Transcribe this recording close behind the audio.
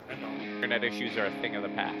internet issues are a thing of the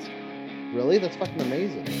past. Really? That's fucking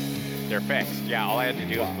amazing. They're fixed. Yeah, all I had to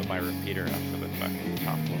do Wow. was put my repeater up to the fucking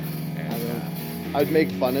top floor. I'd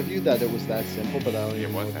make fun of you that it was that simple, but I don't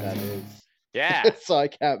even know what that is. Yeah. So I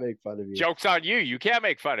can't make fun of you. Joke's on you. You can't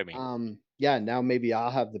make fun of me. Yeah, now maybe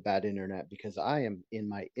I'll have the bad internet because I am in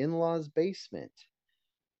my in-laws' basement.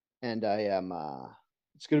 And I am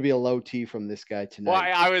it's gonna be a low T from this guy tonight. Well,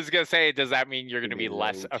 I was gonna say, does that mean you're gonna be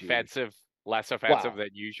less offensive than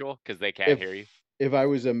usual because they can't hear you? If I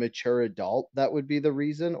was a mature adult, that would be the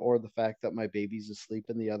reason, or the fact that my baby's asleep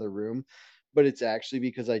in the other room. But it's actually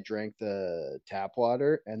because I drank the tap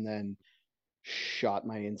water and then shot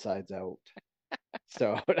my insides out.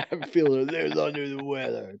 So I'm feeling a little under the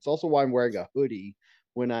weather. It's also why I'm wearing a hoodie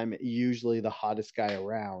when I'm usually the hottest guy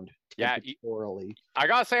around. Yeah, I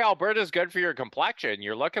gotta say, Alberta's good for your complexion.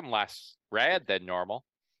 You're looking less red than normal.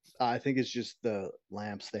 I think it's just the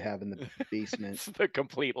lamps they have in the basement. It's the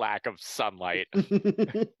complete lack of sunlight.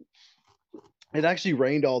 It actually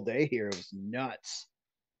rained all day here. It was nuts.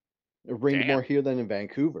 It rained more here than in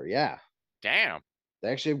Vancouver. Yeah. Damn. They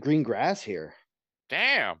actually have green grass here.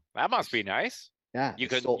 Damn. That must be nice. Yeah. You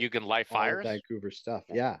can light fires. Vancouver stuff.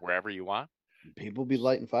 Yeah. Wherever you want. People be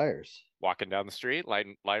lighting fires. Walking down the street,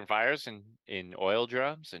 lighting fires in oil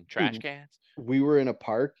drums and trash cans. We were in a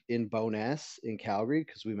park in Bowness in Calgary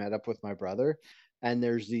because we met up with my brother, and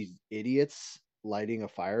there's these idiots lighting a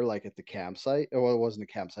fire like at the campsite. Well, it wasn't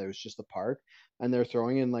a campsite, it was just a park, and they're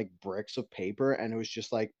throwing in like bricks of paper, and it was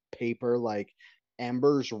just like paper, like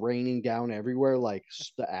embers raining down everywhere, like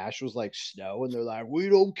the ash was like snow, and they're like, we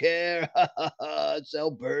don't care. It's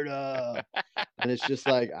Alberta. And it's just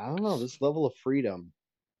like, I don't know, this level of freedom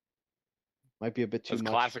might be a bit too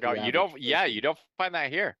much. Classic. You don't find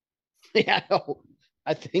that here. Yeah, no.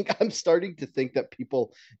 I think I'm starting to think that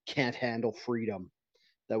people can't handle freedom,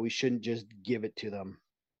 that we shouldn't just give it to them.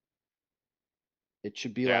 It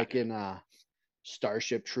should be like in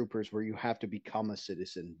Starship Troopers, where you have to become a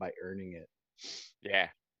citizen by earning it. Yeah.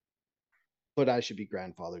 But I should be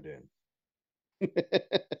grandfathered in.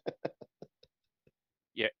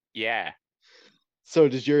 Yeah. So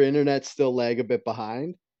does your internet still lag a bit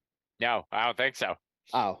behind? No, I don't think so.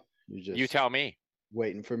 Oh, you tell me.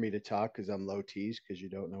 Waiting for me to talk because I'm low T's because you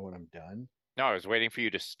don't know when I'm done? No, I was waiting for you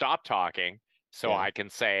to stop talking so I can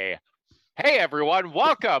say, hey, everyone,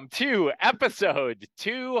 welcome to episode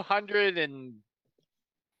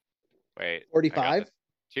 45?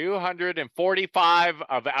 245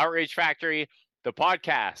 of Outrage Factory, the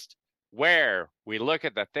podcast, where we look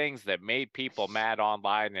at the things that made people mad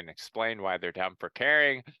online and explain why they're dumb for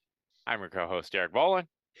caring. I'm your co-host, Derek Bolin.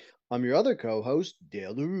 I'm your other co-host,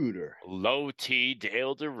 Dale DeRuiter. Low T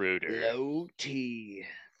Dale DeRuiter. Low T.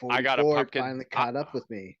 I got a pumpkin. Finally caught up with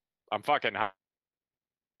me. I'm fucking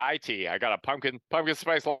high tea. I got a pumpkin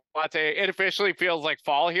spice latte. It officially feels like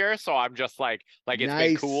fall here, so I'm just like it's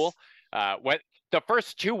been cool. What the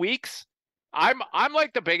first 2 weeks, I'm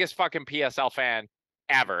like the biggest fucking PSL fan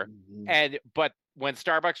ever. But when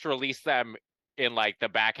Starbucks released them in like the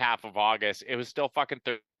back half of August, it was still fucking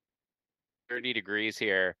 30 degrees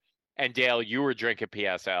here. And Dale, you were drinking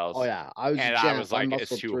PSLs. Oh yeah, I was like,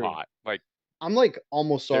 it's too hot. Like I'm like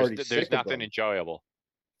almost already. There's nothing enjoyable.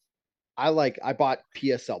 I bought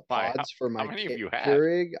PSL pods for my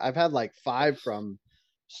Keurig. I've had like 5 from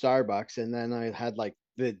Starbucks, and then I had like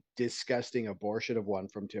the disgusting abortion of one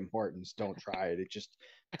from Tim Hortons. Don't try it. It just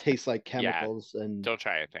tastes like chemicals. And don't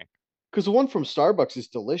try anything. Because the one from Starbucks is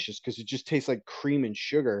delicious because it just tastes like cream and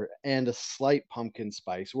sugar and a slight pumpkin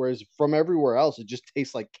spice, whereas from everywhere else it just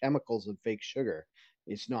tastes like chemicals and fake sugar.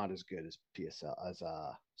 It's not as good as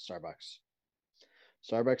Starbucks.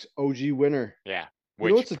 Starbucks OG winner. Yeah. You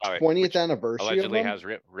know, it's the 20th anniversary. Allegedly has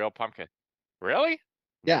real pumpkin. Really?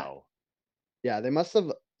 Yeah. No. Yeah, they must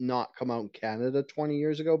have not come out in Canada 20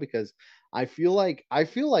 years ago because I feel like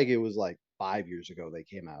it was like 5 years ago they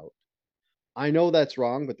came out. I know that's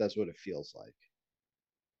wrong, but that's what it feels like.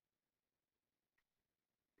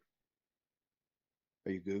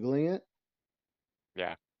 Are you Googling it?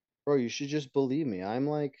 Yeah. Bro, you should just believe me. I'm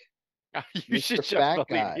like you should just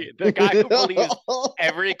believe me. The guy who believes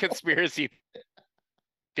every conspiracy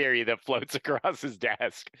theory that floats across his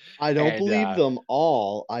desk. I don't believe them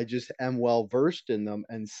all. I just am well versed in them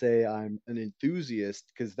and say I'm an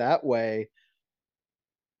enthusiast because that way,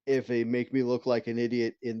 if they make me look like an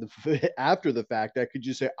idiot after the fact, I could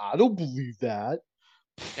just say I don't believe that.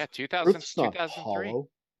 Yeah, 2003.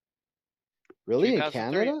 Really, in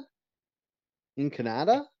Canada? In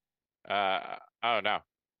Canada? Oh no.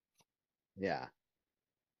 Yeah.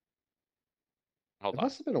 Hold on. It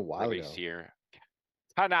must have been a while Release ago. Here.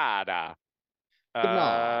 Canada.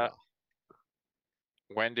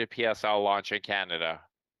 When did PSL launch in Canada?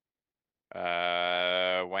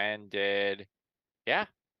 When did? Yeah,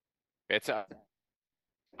 it's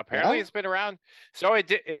apparently Yeah, it's been around. So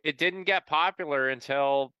it didn't get popular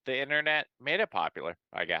until the internet made it popular,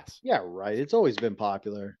 I guess. yeah, right. It's always been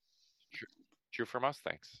popular. True, true for most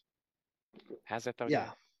things. Has it though, Yeah,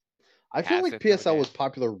 Dan? I feel Has like it though, PSL was Dan?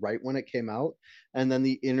 popular right when it came out, and then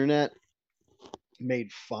the internet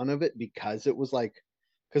made fun of it because it was like,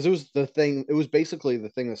 because it was the thing. It was basically the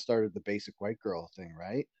thing that started the basic white girl thing,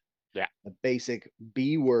 right? Yeah. The basic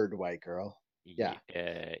B word white girl. Yeah,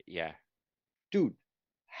 Yeah. dude,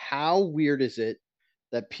 how weird is it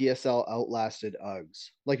that PSL outlasted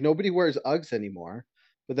Uggs? Like nobody wears Uggs anymore,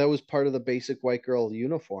 but that was part of the basic white girl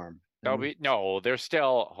uniform. And No, they're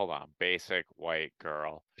still, hold on, basic white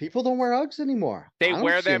girl. people don't wear Uggs anymore. I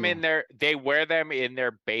don't see them. They wear them in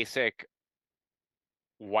their basic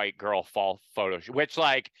white girl fall photos, which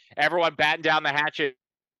like everyone batten down the hatches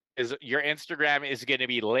is your Instagram is going to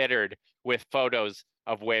be littered with photos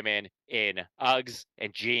of women in Uggs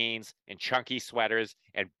and jeans and chunky sweaters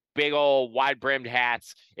and big old wide brimmed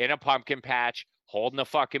hats in a pumpkin patch holding a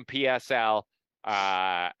fucking PSL.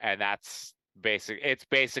 And that's it's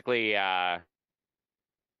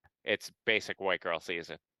basic white girl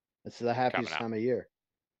season It's the coming happiest up. time of year.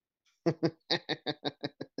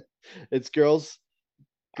 It's girls.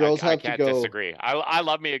 Girls I have to can't go. disagree. I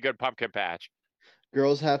love me a good pumpkin patch.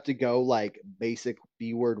 Girls have to go like basic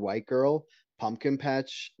B word white girl, pumpkin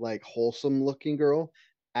patch like wholesome looking girl,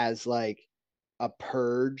 as like a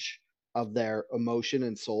purge of their emotion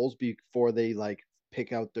and souls before they like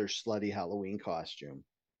pick out their slutty Halloween costume.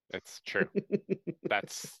 It's true.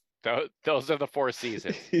 Those are the 4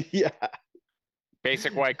 seasons. Yeah,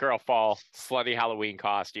 Basic white girl fall, slutty Halloween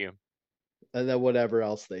costume, and then whatever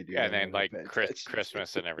else they do, I and then never like pay attention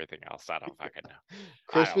Christmas to. and everything else. I don't fucking know. I don't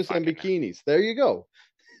Christmas and fucking know. bikinis. There you go.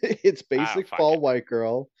 It's I don't basic fall fucking know. white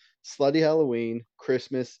girl, slutty Halloween,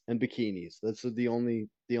 Christmas, and bikinis. That's the only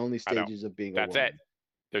I know. stages of being a That's it. woman.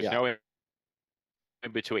 There's Yeah. no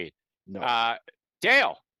in between. No. Uh,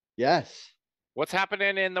 Dale, Yes. what's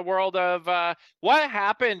happening in the world of what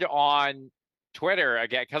happened on Twitter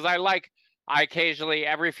again? Because I occasionally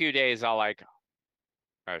every few days I'll like,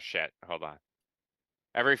 oh shit, hold on.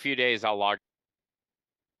 Every few days I'll log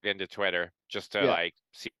into Twitter just to Yeah. like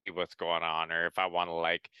see what's going on, or if I want to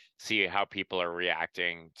like see how people are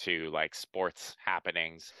reacting to like sports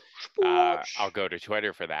happenings. I'll Sports. go to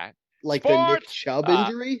Twitter for that. Like the Nick Sports, Chubb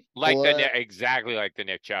injury? What? exactly like the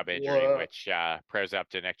Nick Chubb injury, What? which prayers up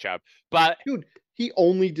to Nick Chubb. But Dude, he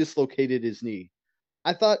only dislocated his knee.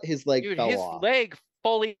 I thought his leg dude, fell his off. leg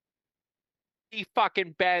fully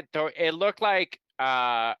fucking bent. It looked like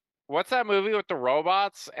what's that movie with the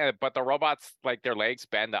robots? But the robots like their legs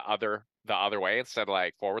bend the other way instead of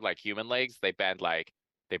like forward like human legs. They bend like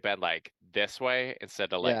this way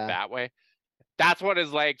instead of like Yeah. that way. That's what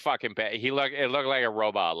his leg fucking bent. It looked like a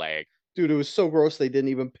robot leg. Dude, it was so gross they didn't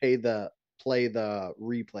even play the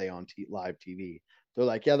replay on live TV. They're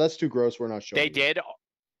like, yeah, that's too gross. We're not They showing you. did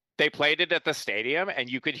they played it at the stadium and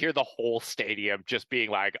you could hear the whole stadium just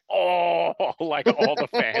being like, oh, like all the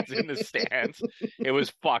fans in the stands. It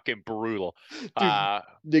was fucking brutal. Dude,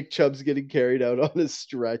 Nick Chubb's getting carried out on a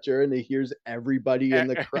stretcher and he hears everybody in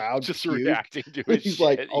the crowd just puke. reacting to And his he's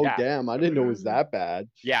like, shit. oh, Yeah. damn, I didn't know it was that bad.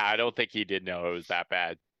 Yeah, I don't think he did know it was that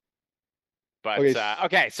bad. Okay. But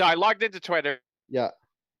okay, so I logged into Twitter Yeah.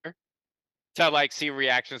 to like see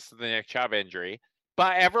reactions to the Nick Chubb injury.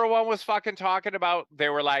 But everyone was fucking talking about, they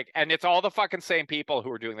were like, and it's all the fucking same people who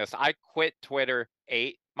were doing this. I quit Twitter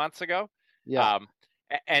 8 months ago. Yeah. Um,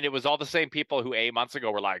 and it was all the same people who 8 months ago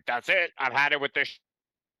were like, that's it. I've had it with this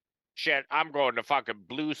shit. I'm going to fucking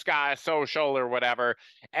Blue Sky Social or whatever.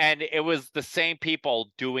 And it was the same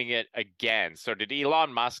people doing it again. So did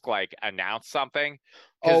Elon Musk like announce something?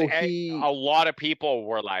 Because Oh, a lot of people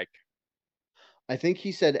were like, I think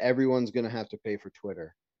he said everyone's going to have to pay for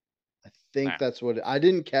Twitter. I think nah. that's what I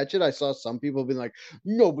didn't catch it. I saw some people being like,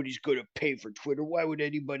 nobody's going to pay for Twitter. Why would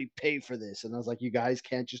anybody pay for this? And I was like, you guys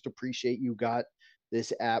can't just appreciate you got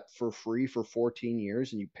this app for free for 14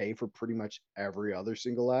 years and you pay for pretty much every other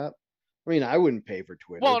single app. I mean, I wouldn't pay for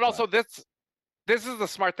Twitter, Well, and also but this is the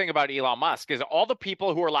smart thing about Elon Musk is all the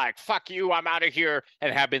people who are like, fuck you, I'm out of here,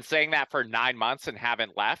 and have been saying that for 9 months and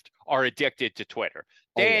haven't left are addicted to Twitter.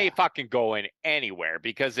 They oh yeah. ain't fucking going anywhere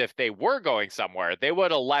because if they were going somewhere, they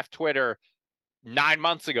would have left Twitter 9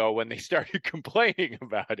 months ago when they started complaining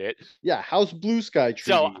about it. Yeah, how's Blue Sky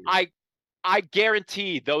So treating you? I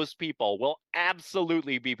guarantee those people will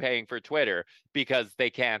absolutely be paying for Twitter because they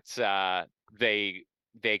can't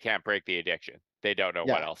they can't break the addiction. They don't know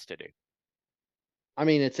what Yeah. else to do. I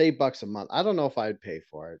mean, it's $8 a month. I don't know if I'd pay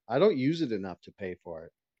for it. I don't use it enough to pay for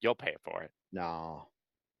it. You'll pay for it. No,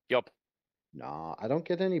 You'll no, I don't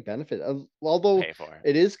get any benefit. Although pay for it.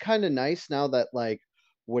 it is kind of nice now that like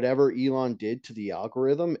whatever Elon did to the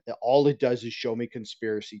algorithm, all it does is show me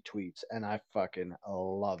conspiracy tweets, and I fucking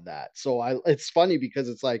love that. So it's funny because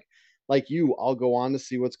it's like you, I'll go on to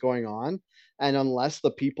see what's going on, and unless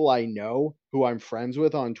the people I know who I'm friends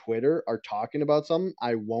with on Twitter are talking about something,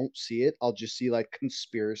 I won't see it. I'll just see like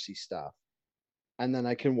conspiracy stuff, and then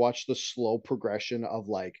I can watch the slow progression of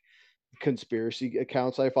like conspiracy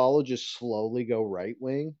accounts I follow just slowly go right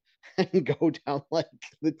wing and go down like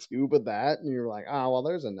the tube of that, and you're like, oh well,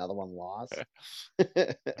 there's another one lost.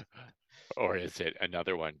 Or is it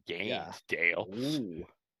another one Yeah. gained, Dale? Ooh.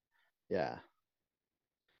 Yeah.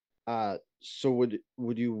 So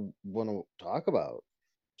would you want to talk about,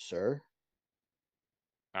 sir?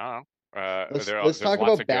 I don't know. Let's There's talk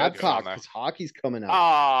lots about of goods on Babcock the. because hockey's coming Oh, up.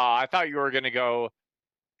 I thought you were gonna go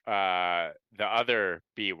the other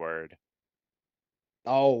B word.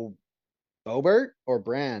 Oh, Bobert or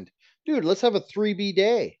Brand? Dude, let's have a 3B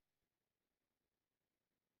day.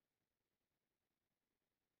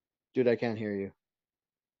 Dude, I can't hear you.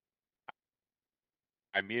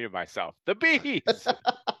 I muted myself. The bees.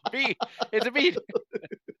 Bee. It's a bee.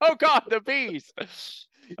 Oh God, the bees.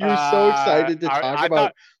 You're so excited to talk I about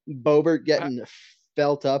thought Bobert getting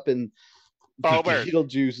felt up in the Bobert.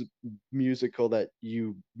 Beetlejuice musical that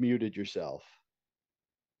you muted yourself.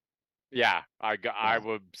 Yeah, I Yeah.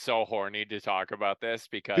 was so horny to talk about this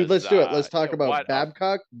Dude, because let's do it. Let's talk about what a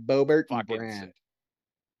Babcock, Bobert, and fucking. Brand.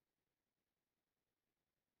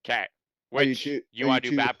 Okay, Are you which two? you Are you want to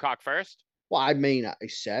do two? Babcock first? Well, I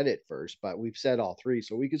said it first, but we've said all three,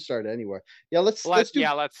 so we could start anywhere. Yeah, let's do Let's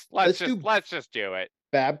let's just do let's just do it.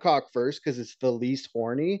 Babcock first because it's the least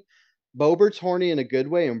horny. Bobert's horny in a good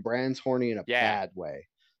way, and Brand's horny in a Yeah, bad way.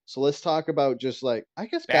 So let's talk about just like I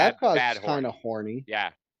guess bad Babcock's kind of horny. horny.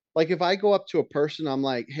 Yeah, Like if I go up to a person, I'm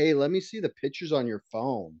like, "Hey, let me see the pictures on your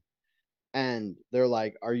phone," and they're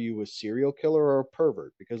like, "Are you a serial killer or a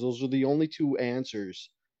pervert?" Because those are the only two answers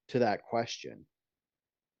to that question.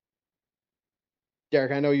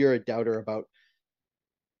 Derek, I know you're a doubter about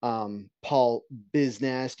Paul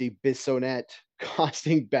Biznasty Bissonette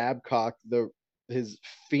costing Babcock the his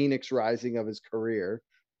phoenix rising of his career.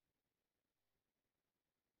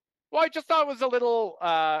 well, I just thought it was a little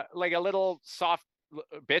like a little soft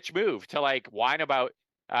bitch move to like whine about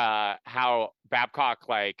how Babcock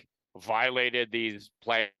like violated these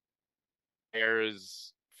players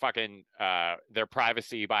fucking their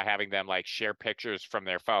privacy by having them like share pictures from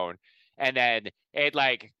their phone. And then it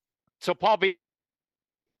like so Paul B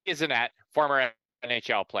isn't that former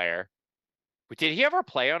NHL player. Did he ever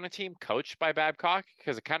play on a team coached by Babcock?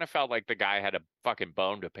 Because it kind of felt like the guy had a fucking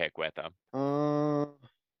bone to pick with him. Uh,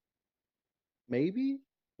 maybe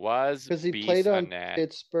Was because he played on Bissonnette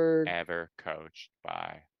Pittsburgh. ever coached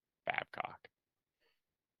by Babcock?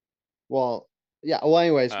 Well, yeah. Well,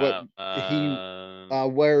 anyways, what Uh, he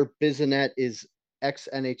um, where Bissonette is ex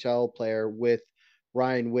NHL player with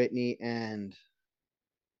Ryan Whitney and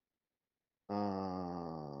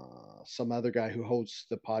some other guy who hosts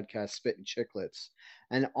the podcast Spittin' Chicklets.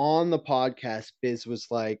 And on the podcast, Biz was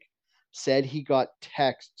like, said he got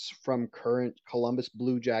texts from current Columbus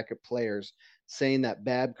Blue Jacket players saying that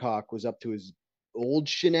Babcock was up to his old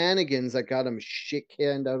shenanigans that got him shit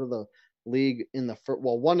canned out of the league in the first.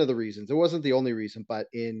 Well, one of the reasons. It wasn't the only reason, but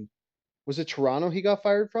in was it Toronto he got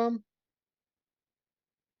fired from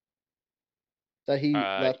that he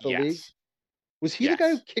left the league? yes, Was he the guy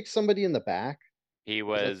who yes. kicked somebody in the back? He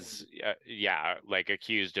Was that was, yeah, like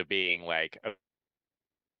accused of being like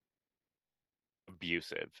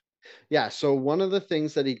abusive. Yeah, so one of the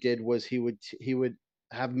things that he did was he would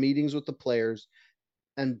have meetings with the players,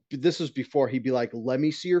 and this was before he'd be like, "Let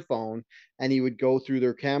me see your phone," and he would go through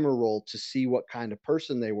their camera roll to see what kind of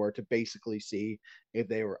person they were, to basically see if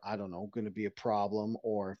they were, I don't know, going to be a problem,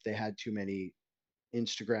 or if they had too many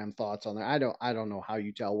Instagram thoughts on there. I don't know how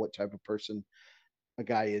you tell what type of person a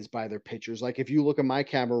guy is by their pictures. Like if you look at my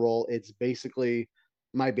camera roll, it's basically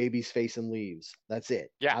my baby's face and leaves. That's it.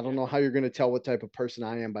 Yeah. I don't know how you're going to tell what type of person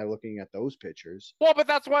I am by looking at those pictures. Well, but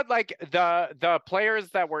that's what like the players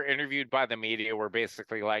that were interviewed by the media were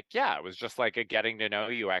basically like, yeah, it was just like a getting to know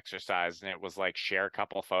you exercise, and it was like share a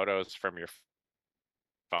couple photos from your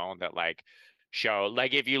phone that like show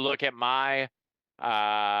like if you look at my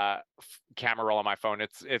camera roll on my phone,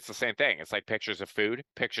 it's the same thing. It's like pictures of food,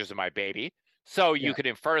 pictures of my baby. So you Yeah. could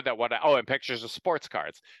infer that and pictures of sports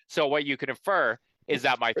cards. So what you could infer is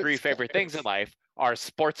that my three Sports favorite things in cards. life are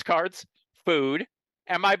sports cards, food,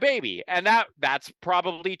 and my baby. And that's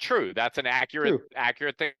probably true. That's an True.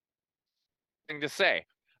 accurate thing to say.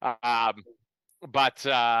 Um, but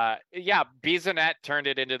yeah, Bizanet turned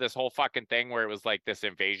it into this whole fucking thing where it was like this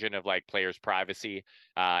invasion of like players' privacy,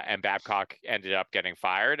 and Babcock ended up getting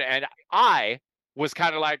fired. And I was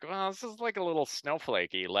kind of like, well, this is like a little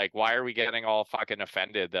snowflakey. Like, why are we getting all fucking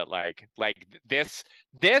offended that like this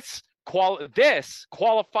this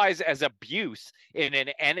qualifies as abuse in an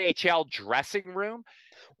NHL dressing room?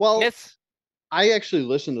 Well, This I actually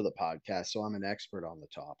listened to the podcast, so I'm an expert on the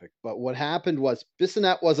topic. But what happened was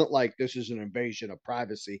Bissonnette wasn't like, this is an invasion of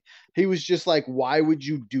privacy. He was just like, why would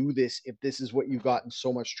you do this if this is what you got in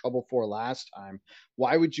so much trouble for last time?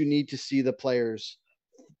 Why would you need to see the players'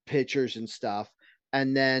 pictures and stuff?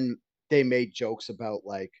 And then they made jokes about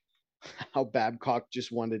like how Babcock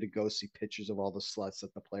just wanted to go see pictures of all the sluts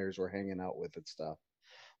that the players were hanging out with and stuff.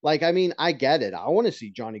 Like, I mean, I get it. I want to see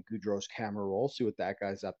Johnny Goudreau's camera roll, see what that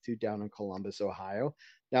guy's up to down in Columbus, Ohio.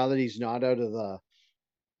 Now that he's not out of the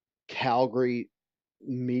Calgary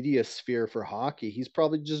media sphere for hockey, he's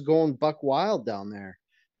probably just going buck wild down there,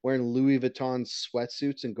 wearing Louis Vuitton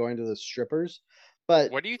sweatsuits and going to the strippers.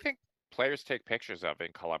 But What do you think players take pictures of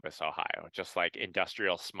in Columbus, Ohio? Just like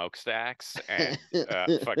industrial smokestacks and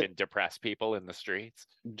fucking depressed people in the streets?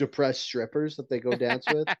 depressed strippers that they go dance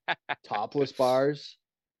with, topless bars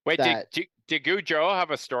Wait, that did Goudreau have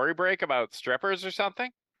a story break about strippers or something?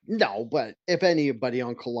 no, but if anybody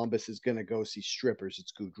on Columbus is going to go see strippers,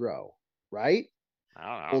 it's Goudreau, right? I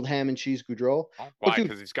don't know. Old ham and cheese Goudreau. But Why? dude,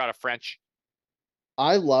 Because he's got a French.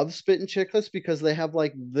 I love Spit and Chicklets because they have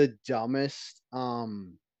like the dumbest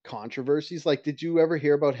controversies. Like, did you ever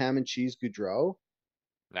hear about ham and cheese Goudreau?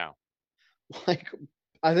 No. Like,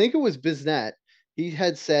 I think it was Biznet. He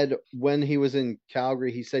had said when he was in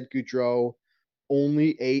Calgary, he said Goudreau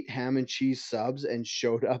only ate ham and cheese subs and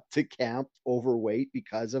showed up to camp overweight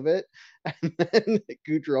because of it. And then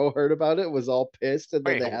Goudreau heard about it, was all pissed, and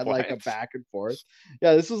then Wait, they had like a what? back and forth.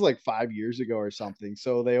 Yeah, this was like 5 years ago or something.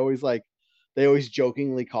 So they always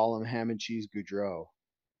jokingly call him ham and cheese Goudreau.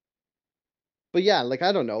 But yeah, like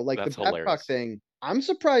I don't know, like the That's Babcock hilarious. thing, I'm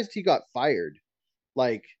surprised he got fired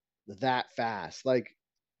like that fast. Like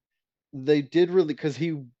they did really because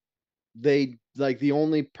they like the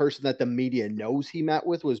only person that the media knows he met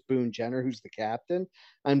with was Boone Jenner, who's the captain.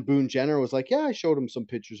 And Boone Jenner was like, yeah, I showed him some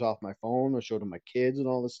pictures off my phone. I showed him my kids and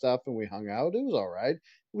all this stuff, and we hung out. It was all right.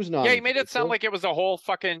 It was Yeah, he made it sound non-invasive. like it was a whole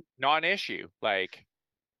fucking non-issue. Like,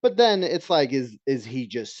 But then it's like, is he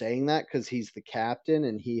just saying that because he's the captain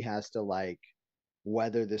and he has to like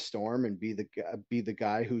weather the storm and be the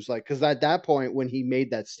guy who's like, because at that point when he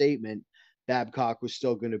made that statement, Babcock was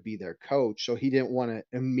still going to be their coach, so he didn't want to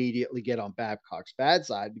immediately get on Babcock's bad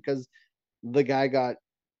side because the guy got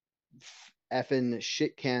effing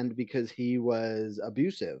shit canned because he was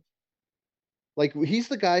abusive. Like he's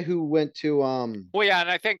the guy who went to well, yeah, and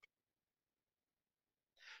I think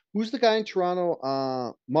who's the guy in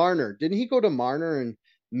Toronto? Marner. Didn't he go to Marner and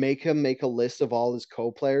make him make a list of all his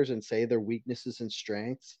co-players and say their weaknesses and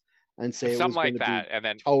strengths and say it something was going like to be that, and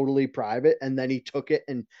then totally private? And then he took it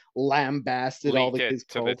and lambasted all leaked it his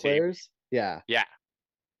to the team. co-players. Yeah, Yeah.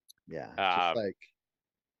 yeah, just Um, like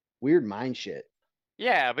weird mind shit.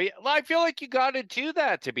 yeah, but I feel like you got to do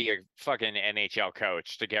that to be a fucking NHL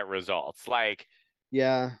coach to get results. Like,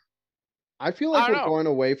 Yeah, I feel like I don't we're know. going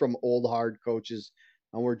away from old hard coaches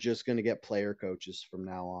and we're just going to get player coaches from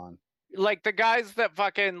now on. Like the guys that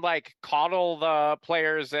fucking like coddle the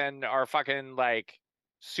players and are fucking like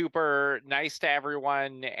super nice to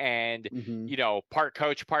everyone and Hmm. part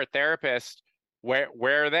coach, part therapist. Where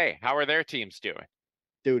are they? How are their teams doing?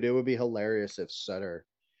 Dude, it would be hilarious if Sutter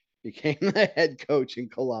became the head coach in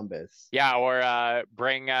Columbus. Yeah, or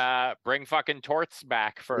bring fucking Torts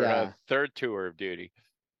back for a Yeah, third tour of duty.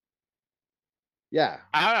 yeah.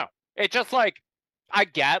 I don't know. It just like I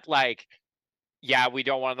get like yeah, we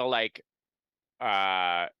don't want to like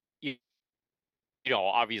uh you,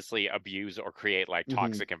 obviously abuse or create like Hmm.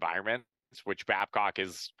 toxic environments, which Babcock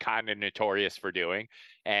is kind of notorious for doing.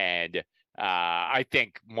 And I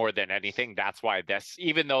think more than anything, that's why this,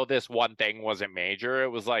 even though this one thing wasn't major, it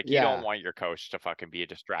was like you don't Yeah. want your coach to fucking be a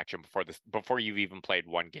distraction before you've even played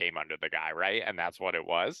one game under the guy, right? And that's what it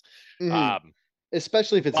was. Hmm. Um,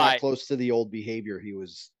 Especially if it's that but close to the old behavior he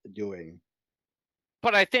was doing.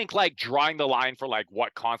 but I think like drawing the line for like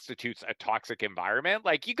what constitutes a toxic environment,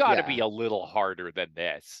 like you got to be Yeah. a little harder than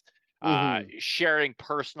this. Hmm. Sharing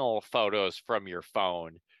personal photos from your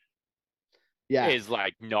phone Yeah. is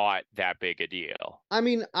like not that big a deal. I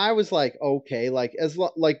mean, I was like, okay, like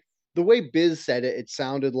like the way Biz said it, it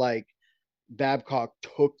sounded like Babcock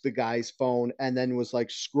took the guy's phone and then was like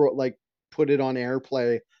scroll like put it on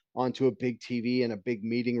AirPlay onto a big TV in a big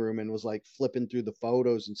meeting room and was like flipping through the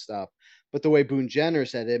photos and stuff. But the way Boone Jenner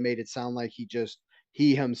said it made it sound like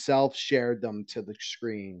he himself shared them to the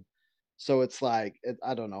screen. So it's like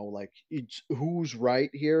I don't know, like who's right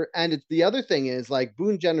here. And the other thing is like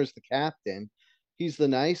Boone Jenner's the captain. He's the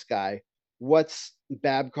nice guy. What's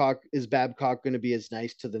Babcock? Is Babcock going to be as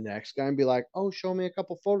nice to the next guy and be like, "Oh, show me a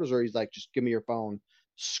couple photos," or he's like, "Just give me your phone."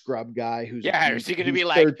 Scrub guy Yeah, is he going to be who's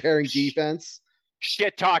like third pairing defense.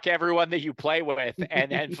 shit talk everyone that you play with,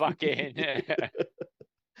 and then fucking?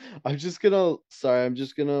 I'm just gonna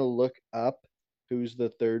look up who's the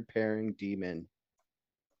third pairing demon.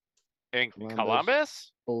 In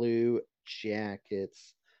Columbus? Blue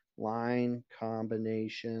Jackets line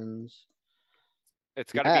combinations.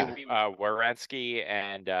 It's got to be Werenski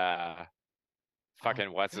and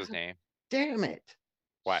fucking what's his name? Damn it!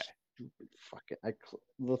 What? Stupid fucking!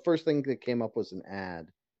 The first thing that came up was an ad.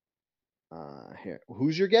 Here,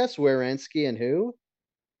 who's your guess? Werenski and who?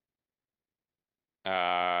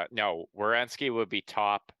 No, Werenski would be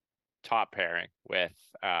top pairing with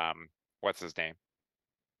what's his name?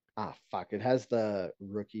 Ah, fuck! It has the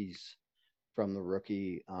rookies from the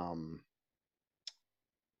rookie. Oh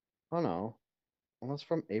no, well, that's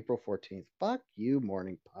from April 14th. Fuck you,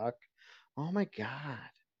 Morning Puck. Oh my god.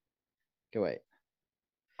 Okay, wait.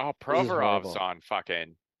 Oh, Provorov's on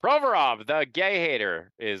fucking Provorov, the gay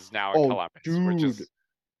hater, is now in Columbus. Dude. Which is...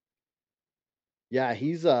 Yeah,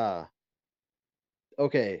 he's okay.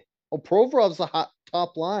 Oh, Provorov's a hot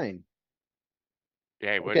top line.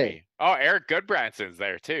 Yeah, he would be. Oh, Eric Goodbranson's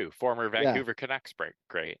there too. Former Vancouver Canucks break.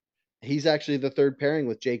 Great. He's actually the third pairing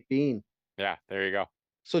with Jake Bean. Yeah, there you go.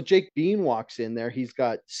 So Jake Bean walks in there. He's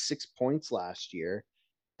got 6 points last year.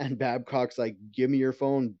 And Babcock's like, give me your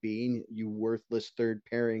phone, Bean, you worthless third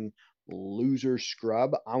pairing loser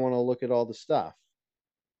scrub. I want to look at all the stuff.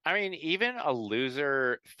 I mean, even a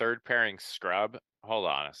loser third pairing scrub. Hold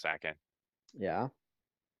on a second. Yeah.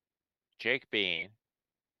 Jake Bean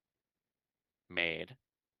made.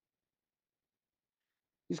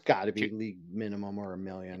 He's got to be league minimum or $1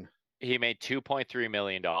 million. He made $2.3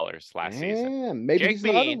 million last season. Maybe Jake he's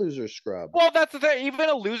Bean, not a loser scrub. Well, that's the thing. Even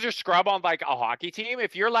a loser scrub on like a hockey team,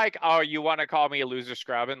 if you're like, oh, you want to call me a loser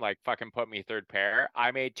scrub and like fucking put me third pair, I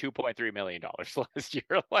made $2.3 million last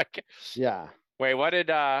year. Like, yeah. Wait, what did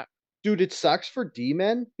Dude, it sucks for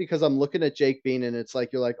D-men because I'm looking at Jake Bean and it's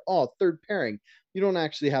like you're like, oh, third pairing. You don't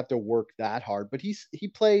actually have to work that hard, but he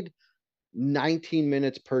played 19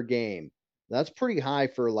 minutes per game. That's pretty high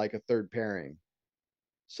for like a third pairing.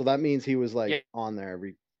 So that means he was like on there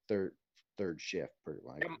every third shift, pretty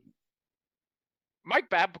much. Mike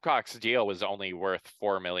Babcock's deal was only worth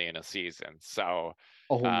 $4 million a season, so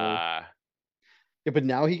yeah, but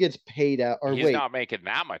now he gets paid out. Or he's not making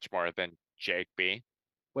that much more than Jake B.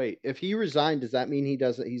 Wait, if he resigned, does that mean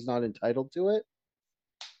he's not entitled to it?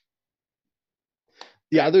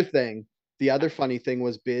 The other funny thing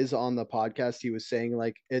was Biz on the podcast. He was saying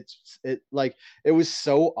like it was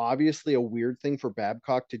so obviously a weird thing for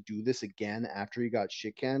Babcock to do this again after he got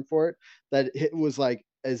shit canned for it that it was like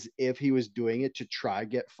as if he was doing it to try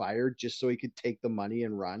get fired just so he could take the money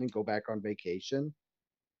and run and go back on vacation.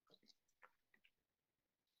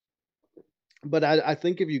 But I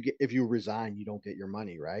think if you resign, you don't get your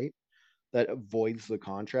money, right? That voids the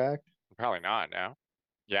contract. Probably not now.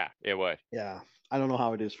 Yeah, it would. Yeah. I don't know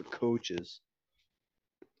how it is for coaches.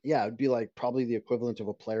 Yeah, it'd be like probably the equivalent of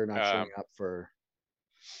a player not showing up for.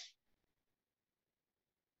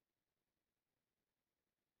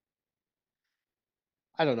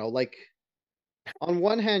 I don't know. Like, on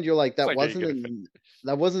one hand, you're like that like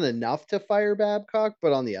wasn't enough to fire Babcock,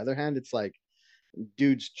 but on the other hand, it's like,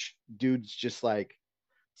 dude's just like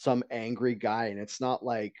some angry guy, and it's not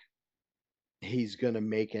like he's gonna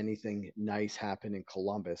make anything nice happen in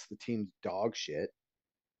Columbus. The team's dog shit.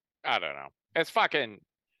 I don't know. It's fucking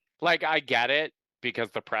like I get it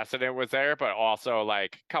because the precedent was there, but also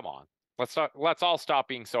like, come on, let's all stop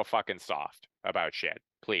being so fucking soft about shit,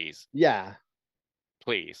 please. Yeah,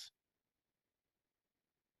 please.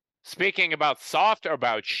 Speaking about soft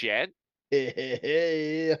about shit,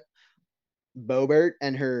 Bobert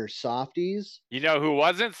and her softies. You know who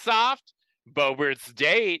wasn't soft? Bobert's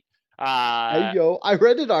date. Hey, yo, I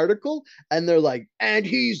read an article and they're like, and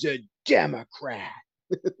he's a Democrat.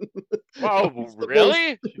 Oh,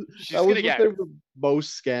 really? That was what they were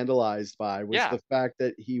most scandalized by was the fact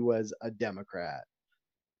that he was a Democrat.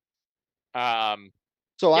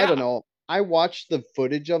 So I don't know. I watched the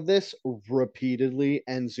footage of this repeatedly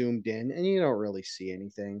and zoomed in, and you don't really see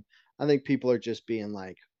anything. I think people are just being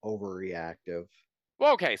like overreactive.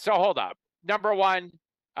 Well, okay, so hold up. Number one,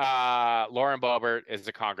 Lauren Boebert is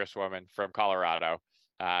a congresswoman from Colorado.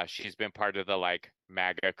 She's been part of the like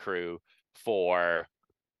MAGA crew for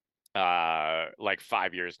like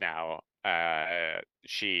 5 years now. Is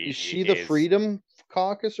She she the is Freedom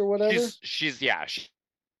Caucus or whatever? she's yeah, she's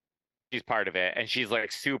part of it, and she's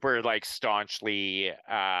like super like staunchly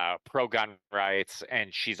pro gun rights,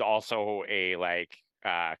 and she's also a like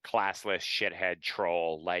classless shithead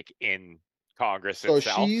troll like in Congress So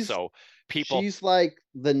itself. she's So people, she's like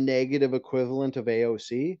the negative equivalent of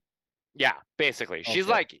AOC. yeah, basically, Okay.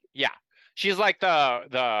 she's like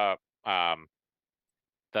um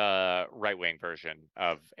the right wing version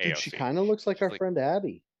of Dude, she AOC. kind of looks like She's our like, friend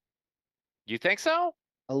Abby. you think so?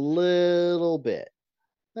 A little bit.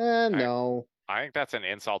 I No. I think that's an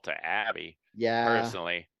insult to Abby, Yeah.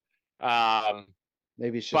 personally. Um,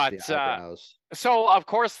 Maybe it's just the but eyebrows. so of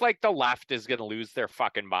course, like the left is gonna lose their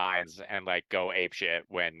fucking minds and like go apeshit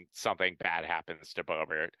when something bad happens to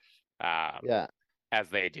Bobert, um, Yeah. as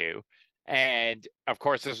they do. And of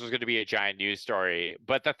course, this was going to be a giant news story.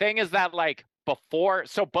 But the thing is that like before,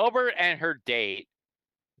 so Bobert and her date,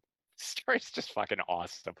 story's just fucking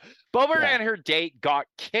awesome. Bobert Yeah. and her date got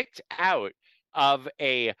kicked out of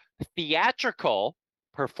a theatrical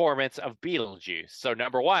performance of Beetlejuice. So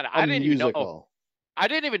number one, A musical. I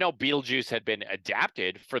didn't even know Beetlejuice had been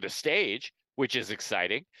adapted for the stage, which is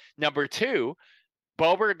exciting. Number two,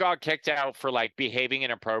 Bobert got kicked out for like behaving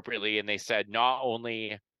inappropriately, and they said not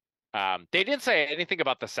only they didn't say anything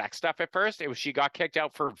about the sex stuff at first. It was she got kicked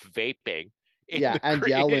out for vaping in Yeah, the and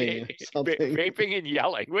yelling something. vaping and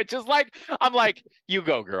yelling, which is like I'm like, you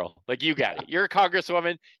go, girl. Like you got it. You're a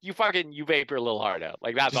congresswoman. You vape your little heart out.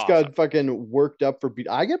 Like that's Just awesome. got fucking worked up for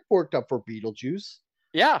I get worked up for Beetlejuice.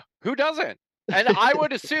 Yeah, who doesn't? And I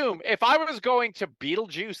would assume if I was going to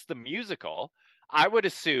Beetlejuice the musical, I would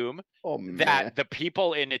assume Oh man. that the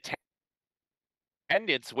people in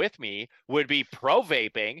attendance with me would be pro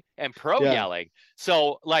vaping and pro Yeah. yelling.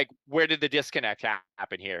 So, like, where did the disconnect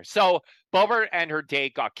happen here? So, Bobert and her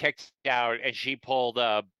date got kicked out, and she pulled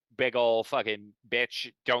a big old fucking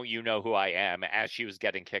bitch, don't you know who I am, as she was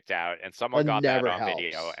getting kicked out. And someone That got that never on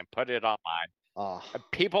video helps. and put it online. Oh,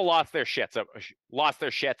 People lost their shits,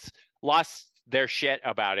 lost their shit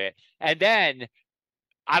about it. And then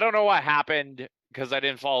I don't know what happened because I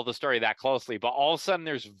didn't follow the story that closely, but all of a sudden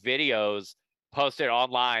there's videos posted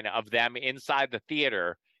online of them inside the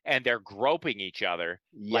theater and they're groping each other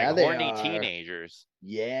like yeah, they horny are. teenagers.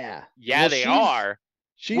 Yeah. Yeah, Well, they she's are.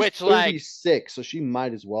 she's Which, like, 36, so she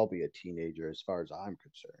might as well be a teenager as far as I'm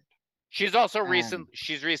concerned. she's also And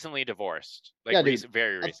she's recently divorced, like, yeah, dude,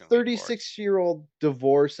 very a recently divorced. 36-year-old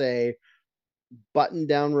divorcee, button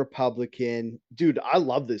down Republican. Dude, I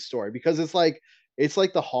love this story because it's like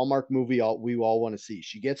the Hallmark movie we all want to see.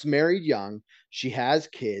 She gets married young, she has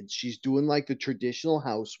kids, she's doing like the traditional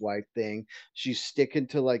housewife thing. She's sticking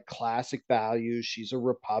to like classic values. She's a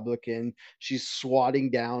Republican. She's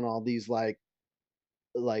swatting down all these like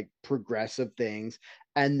progressive things.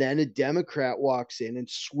 And then a Democrat walks in and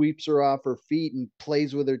sweeps her off her feet and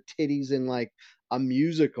plays with her titties in like a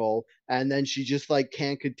musical. And then she just like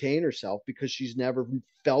can't contain herself because she's never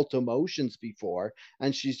felt emotions before.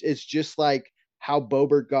 And it's just like how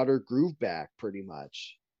Bobert got her groove back, pretty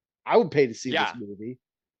much. I would pay to see this Yeah, movie.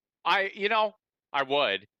 you know, I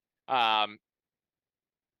would. Um,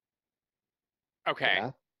 okay.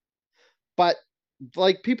 Yeah. But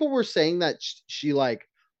like people were saying that she like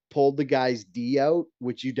pulled the guy's D out,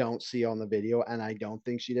 which you don't see on the video, and I don't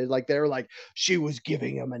think she did. Like they were like she was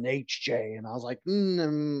giving him an HJ, and I was like,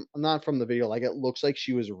 not from the video. Like it looks like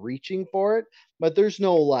she was reaching for it, but there's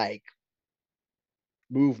no like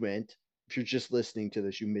movement. If you're just listening to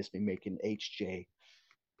this, you missed me making HJ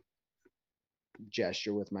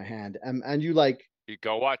gesture with my hand, and you like, You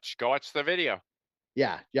go watch the video.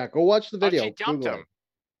 yeah, go watch the Oh, she video, dumped Google it. him.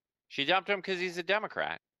 She dumped him because he's a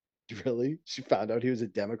Democrat. Really? She found out he was a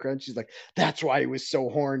Democrat. She's like, that's why he was so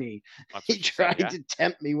horny. That's He what she said. tried Yeah. to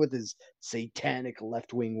tempt me with his satanic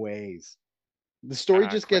left wing ways. The story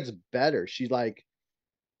just Quick. gets better. She like,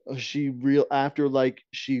 she real after like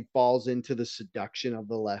she falls into the seduction of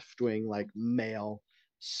the left wing like male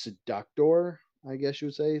seductor. I guess you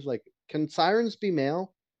would say. Like, can sirens be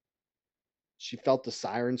male? She felt the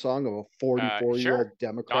siren song of a 44-year Sure. old Not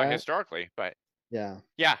Democrat. historically, but Yeah.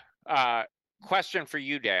 yeah. Question for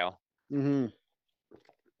you, Dale. Hmm.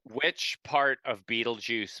 Which part of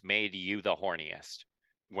Beetlejuice made you the horniest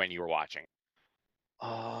when you were watching?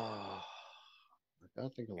 Oh, I gotta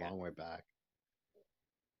think a Yeah. long way back.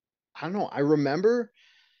 I don't know. I remember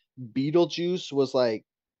Beetlejuice was like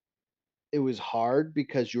it was hard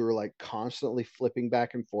because you were like constantly flipping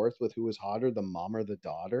back and forth with who was hotter, the mom or the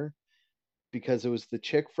daughter. because it was the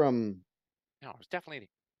chick from. No, it was definitely.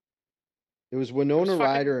 It was It was Winona fucking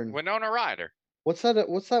Ryder and Winona Ryder. what's that?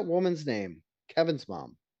 What's that woman's name? Kevin's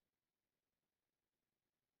mom.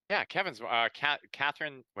 Yeah, Kevin's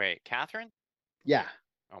Catherine. Wait, Catherine? Yeah,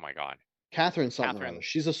 Oh my God, Catherine something or other. Catherine.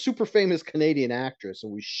 She's a super famous Canadian actress,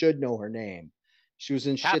 and we should know her name. She was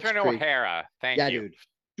in Schitt's Catherine Creek. O'Hara. Thank Yeah, you.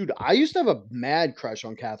 dude, I used to have a mad crush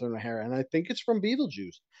on Catherine O'Hara, and I think it's from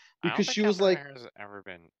Beetlejuice I don't because think Catherine O'Hara's ever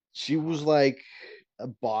been she was hot. like a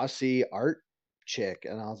bossy art chick,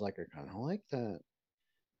 and I was like, I kind of like that.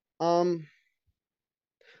 Um,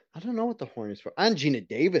 I don't know what the horn is for. And Gina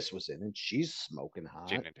Davis was in it. She's smoking hot,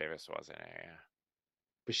 Gina Davis wasn't it? Yeah.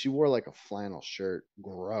 but she wore like a flannel shirt.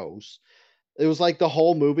 Gross. It was like the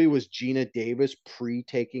whole movie was Gina Davis pre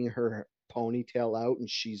taking her ponytail out, and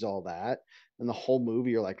she's all that. And the whole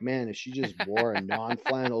movie, you're like, man, if she just wore a non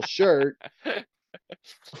flannel shirt,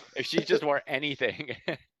 If she just wore anything.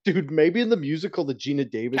 dude, maybe in the musical, the Gina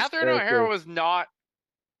Davis Catherine O'Hara character. was not.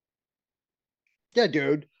 Yeah,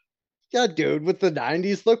 dude. Yeah, dude, with the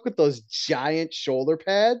 90s look with those giant shoulder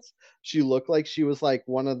pads. She looked like she was like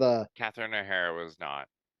one of the. Catherine O'Hara was not.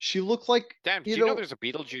 She looked like, Damn, you do you know know, there's a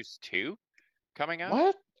Beetlejuice 2 coming out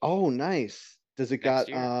what? Oh, nice. Does it next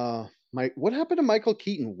got, year? what happened to Michael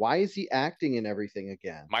Keaton? Why is he acting in everything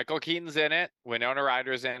again? Michael Keaton's in it. Winona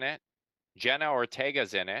Ryder's in it. Jenna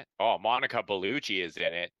Ortega's in it. Oh, Monica Bellucci is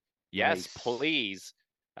in it. Yes, Nice. please.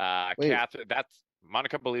 Wait, Catherine, that's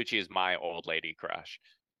Monica Bellucci is my old lady crush.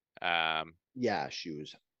 Um, yeah, she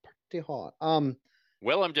was pretty hot.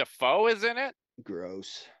 Willem Dafoe is in it.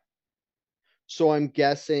 Gross. So I'm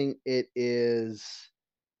guessing it is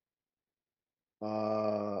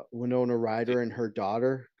Winona Ryder and her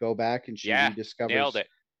daughter go back and she Yeah, nailed rediscovers it.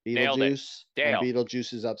 Nailed it. Beetlejuice, and Dale,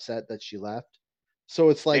 Beetlejuice is upset that she left. So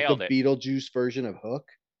it's like the nailed it. Beetlejuice version of Hook.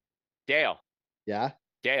 Dale, Yeah,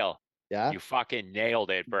 Dale, yeah, you fucking nailed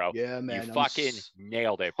it, bro. yeah, You man. fucking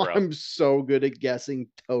nailed it, bro. I'm so good at guessing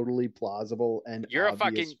totally plausible and You're a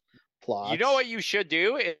obvious fucking. You know plots. what you should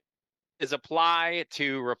do is apply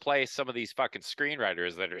to replace some of these fucking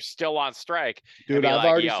screenwriters that are still on strike and Dude, be I've like,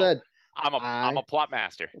 already "Yo, said I'm I a plot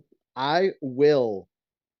master." I will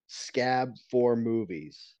scab for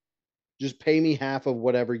movies. Just pay me half of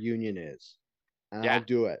whatever union is, and I'll Yeah,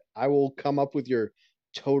 do it. I will come up with your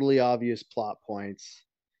totally obvious plot points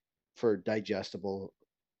for digestible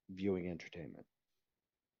viewing entertainment.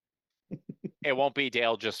 it won't be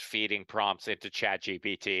Dale just feeding prompts into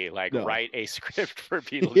ChatGPT, like No. write a script for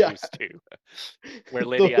Yeah. Beetlejuice 2, where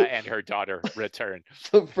Lydia The, and her daughter return.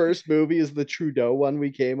 the first movie is the Trudeau one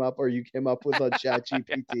we came up or you came up with on Yeah.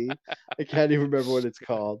 ChatGPT. I can't even remember what it's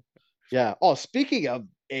called. Yeah. Oh, speaking of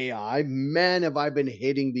AI, man, have I been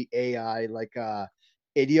hitting the AI like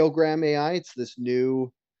ideogram AI. It's this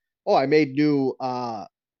new. Oh, I made new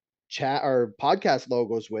chat or podcast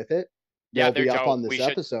logos with it. Yeah, They'll they're be up dope. on this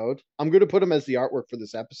episode. I'm going to put them as the artwork for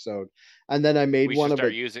this episode. And then I made We one should of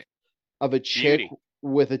start a using chick beauty.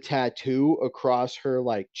 with a tattoo across her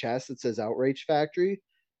like chest that says Outrage Factory.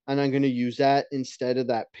 And I'm going to use that instead of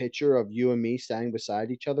that picture of you and me standing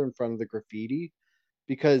beside each other in front of the graffiti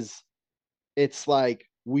because it's like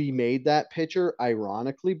we made that picture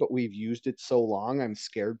ironically, but we've used it so long. I'm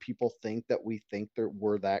scared people think that we think that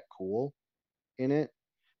we're that cool in it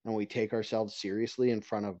and we take ourselves seriously in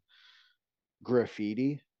front of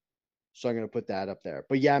graffiti. So I'm going to put that up there.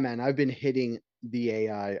 But yeah, man, I've been hitting the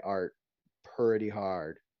AI art pretty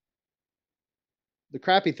hard. The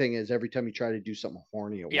crappy thing is every time you try to do something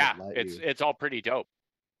horny, it Yeah, won't let it's you. it's all pretty dope.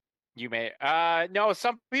 You may no,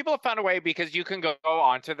 some people have found a way because you can go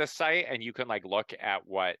onto the site and you can like look at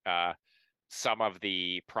what some of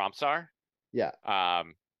the prompts are. Yeah.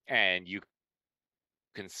 And you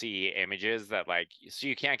can see images that like so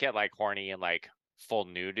you can't get like horny and like full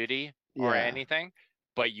nudity or Yeah. anything,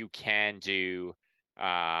 but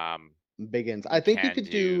Big ends. I you think you can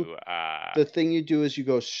could do do the thing you do is you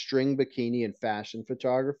go string bikini and fashion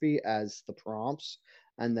photography as the prompts,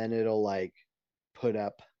 and then it'll like put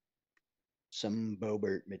up some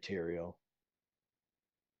Bobert material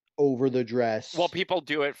over the well, dress. people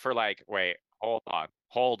do it for like wait, hold on,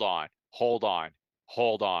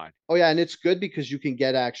 Oh yeah, and it's good because you can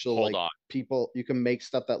get actual hold like on. people. You can make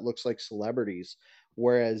stuff that looks like celebrities,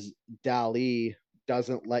 whereas Dali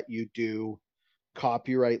doesn't let you do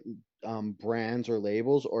copyright brands or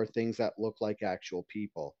labels or things that look like actual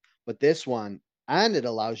people. But this one, and it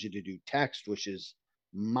allows you to do text, which is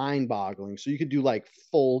mind-boggling. So you could do like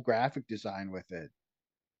full graphic design with it.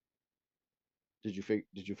 Did you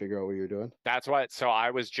figure out what you're doing? That's what so I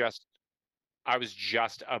was just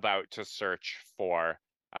about to search for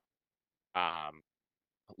um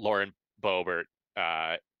Lauren Boebert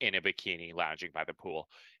in a bikini lounging by the pool,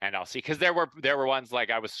 and I'll see, because there were ones like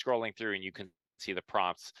I was scrolling through and you can see the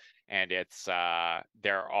prompts, and it's um,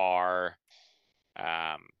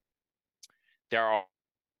 there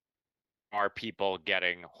are people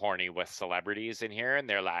getting horny with celebrities in here, and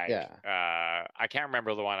they're like, Yeah. I can't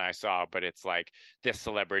remember the one I saw, but it's like this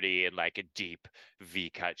celebrity in like a deep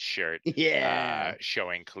V-cut shirt Yeah.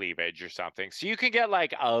 showing cleavage or something. So you can get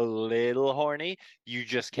like a little horny, you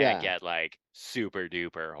just can't Yeah. get like super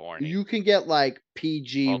duper horny. You can get like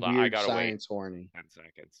PG Hold on, I weird gotta wait science horny. 10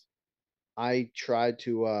 seconds. I tried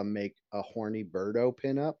to make a horny Birdo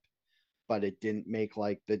pinup, but it didn't make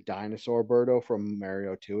like the dinosaur Birdo from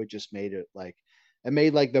Mario 2. It just made it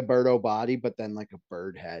made like the Birdo body, but then like a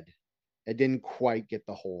bird head. It didn't quite get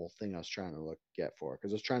the whole thing I was trying to get for,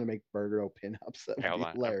 because I was trying to make Birdo pinups that Hey, would hold be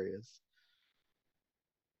on. hilarious.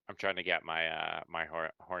 I'm trying to get my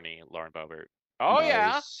horny Lauren Boebert. Oh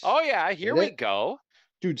yeah. Nice. Oh yeah. Here Get we it? go.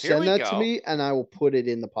 Dude, Here send we that to go. me and I will put it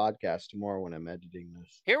in the podcast tomorrow when I'm editing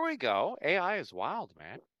this. Here we go. AI is wild,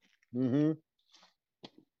 man. Mm-hmm.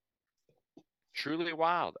 Truly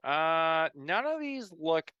wild. None of these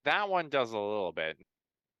look. That one does a little bit.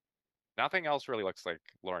 Nothing else really looks like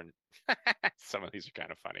Lauren. Some of these are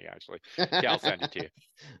kind of funny, actually. Okay, I'll send it to you.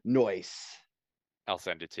 Nice. I'll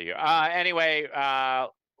send it to you. Anyway,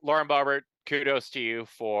 Lauren Boebert, kudos to you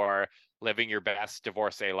for living your best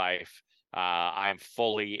divorcee life. I'm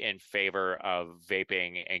fully in favor of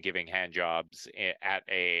vaping and giving hand jobs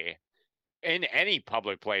in any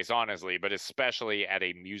public place, honestly, but especially at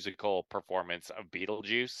a musical performance of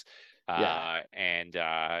Beetlejuice. Yeah. And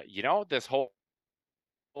this whole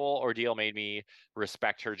ordeal made me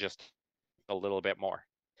respect her just a little bit more.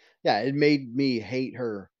 Yeah, it made me hate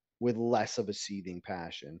her with less of a seething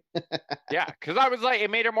passion. Yeah, because I was like, it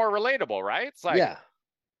made her more relatable, right? It's like Yeah.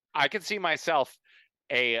 I could see myself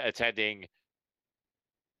attending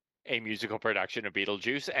a musical production of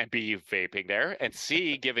Beetlejuice and B, vaping there, and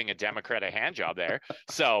C, giving a Democrat a hand job there.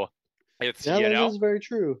 So it's Yeah, that is very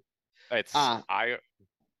true. it's Ah, I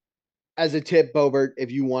as a tip, Bobert,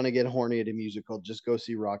 if you want to get horny at a musical, just go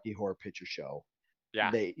see Rocky Horror Picture Show.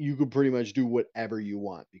 yeah, You could pretty much do whatever you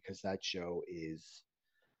want because that show is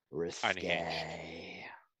unhinged, risque.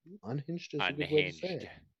 Unhinged is a good way to say unhinged. it.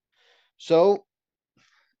 So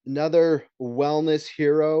another wellness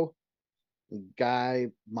hero guy,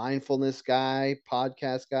 mindfulness guy,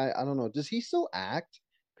 podcast guy. I don't know. Does he still act?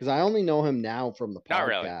 Because I only know him now from the Not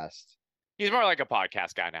really. podcast. He's more like a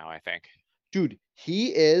podcast guy now, I think. Dude, he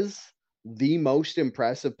is the most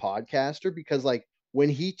impressive podcaster because like when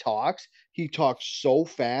he talks so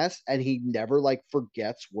fast and he never like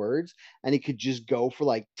forgets words and he could just go for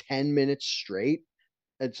like 10 minutes straight.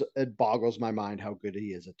 It boggles my mind how good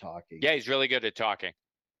he is at talking. Yeah, he's really good at talking.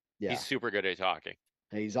 He's Yeah. super good at talking.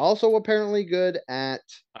 And he's also apparently good at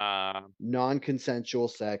Um, non-consensual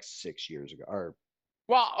sex 6 years ago or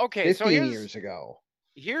well, okay, so 15 years ago.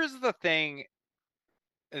 here's the thing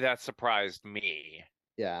that surprised me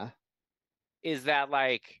Yeah. is that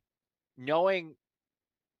like knowing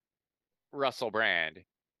Russell Brand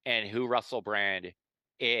and who Russell Brand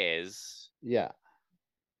is. Yeah.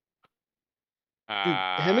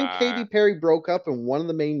 Dude, him and Katy Uh, Perry broke up, and one of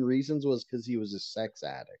the main reasons was because he was a sex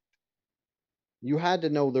addict. You had to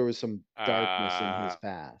know there was some darkness in his uh,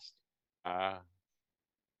 past.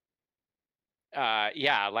 uh,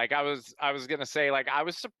 yeah, like I was gonna say, like I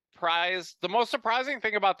was surprised. The most surprising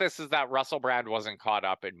thing about this is that Russell Brand wasn't caught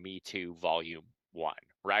up in Me Too Volume 1,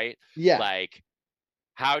 right? Yeah. Like,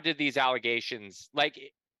 how did these allegations, like,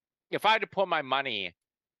 if I had to put my money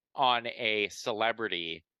on a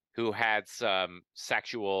celebrity who had some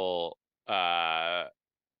sexual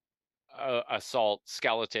assault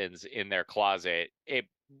skeletons in their closet,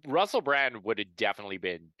 Russell Brand would have definitely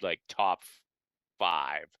been like top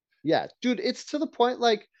 5. Yeah. Dude, it's to the point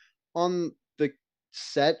like on the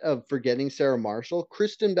set of Forgetting Sarah Marshall,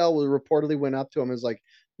 Kristen Bell reportedly went up to him and was like,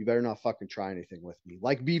 you better not fucking try anything with me.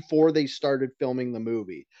 Like before they started filming the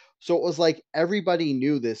movie. So it was like everybody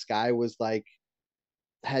knew this guy was like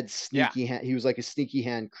had Yeah, sneaky hand. He was like a sneaky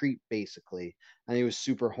hand creep basically, and he was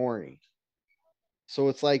super horny. So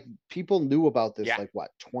it's like people knew about this yeah, like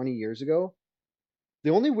what 20 years ago.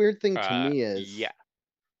 The only weird thing to me is yeah.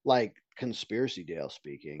 like conspiracy Dale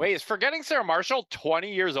speaking, Wait, is Forgetting Sarah Marshall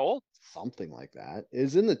 20 years old? something like that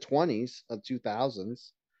is in the 20s of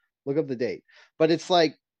 2000s. Look up the date. But it's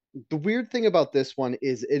like the weird thing about this one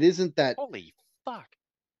is it isn't that. Holy fuck.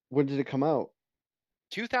 When did it come out?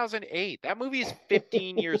 2008. That movie is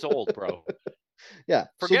 15 years old, bro. Yeah.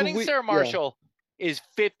 Forgetting Sarah Yeah. Marshall is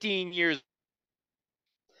 15 years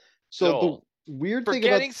So the old. weird thing about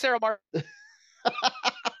Forgetting Sarah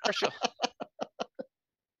Marshall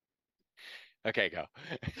Okay, go.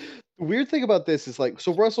 The weird thing about this is like,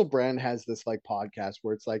 so Russell Brand has this like podcast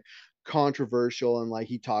where it's like controversial and like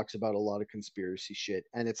he talks about a lot of conspiracy shit.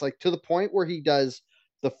 And it's like to the point where he does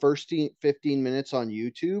the first 15 minutes on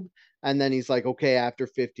YouTube. And then he's like, okay, after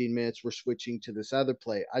 15 minutes, we're switching to this other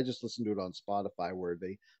play. I just listened to it on Spotify where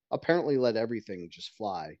they apparently let everything just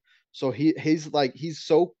fly. So he's like,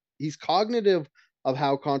 he's cognitive of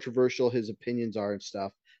how controversial his opinions are and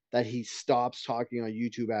stuff that he stops talking on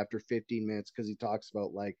YouTube after 15 minutes because he talks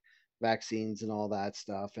about like vaccines and all that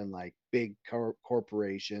stuff and like big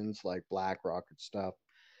corporations like BlackRock and stuff.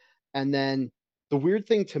 And then the weird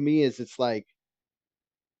thing to me is it's like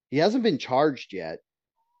he hasn't been charged yet.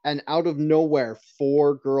 And out of nowhere,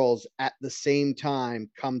 four girls at the same time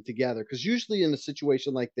come together. Because usually in a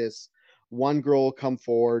situation like this, one girl will come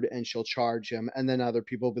forward and she'll charge him, and then other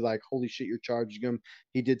people will be like, "Holy shit, you're charging him!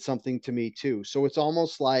 He did something to me too." So it's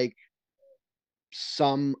almost like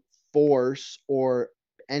some force or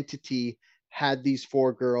entity had these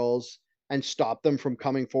four girls and stopped them from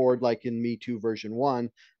coming forward like in Me Too version 1,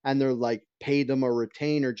 and they're like paid them a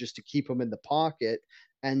retainer just to keep them in the pocket.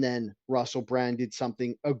 And then Russell Brand did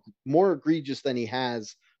something more egregious than he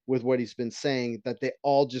has with what he's been saying, that they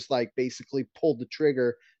all just like basically pulled the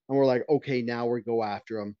trigger and we're like, okay, now we go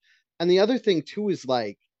after him. And the other thing too is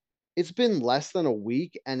like, it's been less than a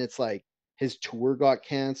week and it's like his tour got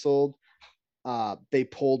canceled. They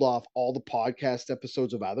pulled off all the podcast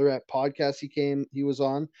episodes of other podcasts he was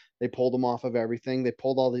on. They pulled him off of everything. They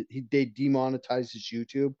pulled all they demonetized his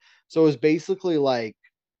YouTube. So it was basically like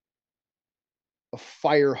a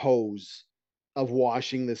fire hose of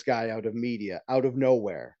washing this guy out of media out of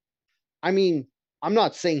nowhere. I mean, I'm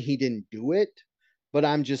not saying he didn't do it, but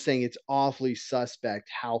I'm just saying it's awfully suspect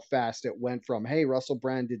how fast it went from, hey, Russell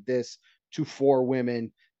Brand did this to four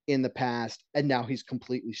women in the past, and now he's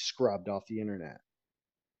completely scrubbed off the internet.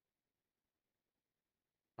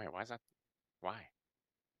 Wait, why is that? Why?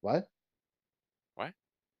 What? What?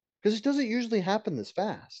 Because it doesn't usually happen this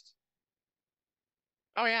fast.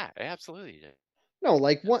 Oh yeah, it absolutely did. No,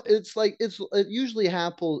 like Yes, what yeah. it usually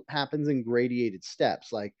happens in gradated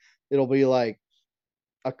steps. Like it'll be like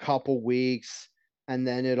a couple weeks and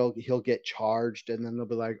then he'll get charged and then they'll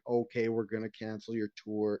be like, okay, we're gonna cancel your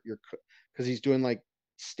tour, your because he's doing like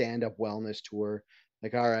stand-up wellness tour.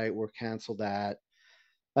 Like, all right, we'll cancel that.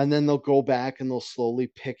 And then they'll go back and they'll slowly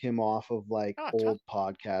pick him off of like No, it old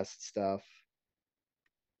podcast stuff.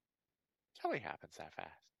 totally happens that fast.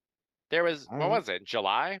 There was I what don't know. was it?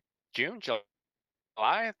 July, June, July.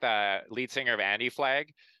 The lead singer of Andy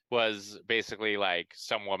Flag was basically like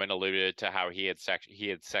some woman alluded to how he had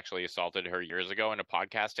sexually assaulted her years ago in a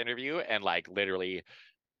podcast interview, and like literally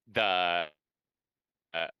the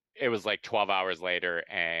it was like 12 hours later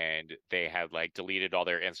and they had like deleted all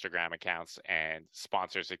their Instagram accounts and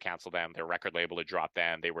sponsors had canceled them, their record label had dropped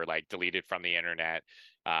them, they were like deleted from the internet.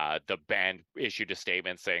 The band issued a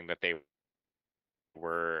statement saying that they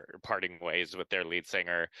were parting ways with their lead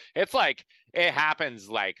singer. It's like it happens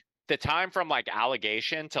like the time from like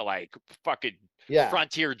allegation to like fucking Yeah.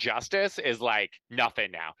 frontier justice is like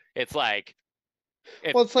nothing now. It's like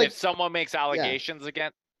Well, it's if like, someone makes yeah, allegations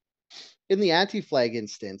against. in the anti-flag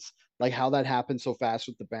instance, like how that happened so fast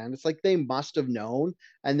with the band, it's like they must have known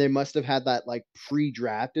and they must have had that like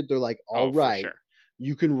pre-drafted. They're like, all Oh, for right, sure.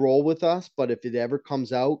 you can roll with us, but if it ever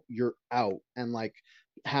comes out, you're out. And like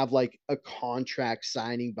have like a contract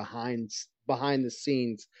signing behind the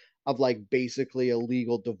scenes of like basically a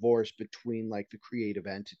legal divorce between like the creative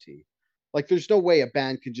entity. Like there's no way a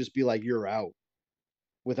band can just be like, you're out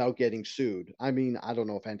without getting sued. I mean, I don't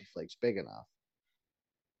know if anti-flag's big enough.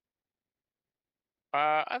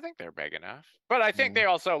 I think they're big enough, but I think Yeah. they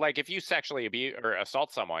also like if you sexually abuse or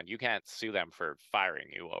assault someone, you can't sue them for firing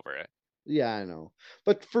you over it. Yeah, I know.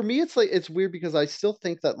 But for me, it's like it's weird because I still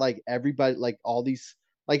think that like everybody, like all these,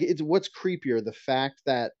 like it's what's creepier, the fact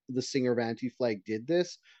that the singer of Anti-Flag did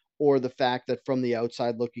this, or the fact that from the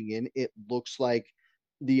outside looking in, it looks like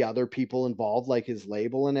the other people involved, like his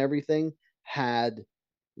label and everything, had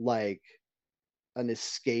like an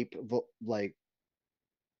escape like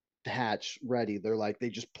hatch ready. They're like they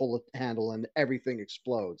just pull a handle and everything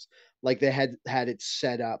explodes. Like they had it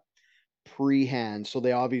set up pre-hand, so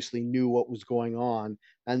they obviously knew what was going on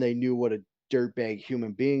and they knew what a dirtbag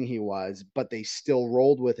human being he was, but they still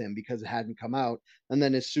rolled with him because it hadn't come out. And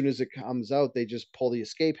then as soon as it comes out, they just pull the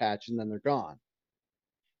escape hatch and then they're gone.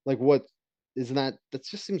 Like what isn't that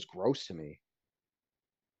just seems gross to me.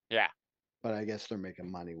 Yeah, But I guess they're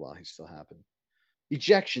making money while he's still happening.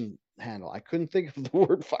 Ejection handle. I couldn't think of the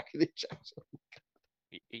word fucking ejection.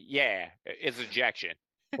 yeah, it's ejection.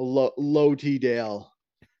 Low T Dale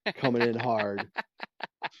coming in hard.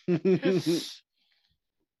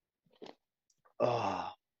 Oh,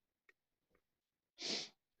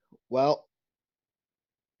 well,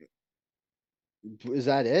 is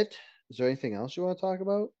that it? Is there anything else you want to talk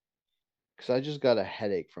about? Because I just got a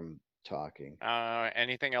headache from talking.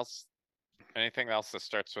 Anything else? Anything else that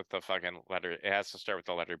starts with the fucking letter? It has to start with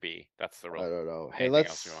the letter B. That's the I rule. don't know. Hey, Anything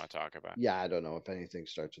else you let's. want to talk about? Yeah, I don't know if anything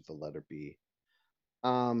starts with the letter B.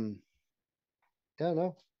 Um, yeah,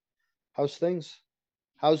 no. How's things?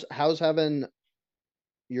 How's having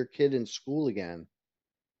your kid in school again?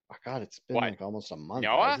 Oh God, it's been What? like almost a month,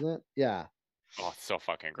 Noah? hasn't it? Yeah. Oh, it's so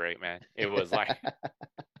fucking great, man. It was like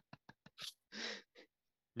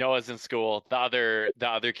Noah's in school, the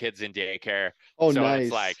other kids in daycare. Oh, So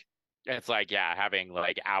nice. it's like yeah, having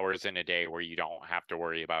like hours in a day where you don't have to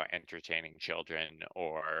worry about entertaining children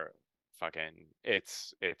or fucking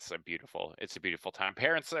it's a beautiful time.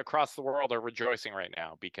 Parents across the world are rejoicing right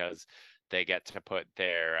now because they get to put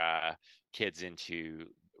their kids into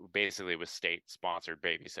basically with state sponsored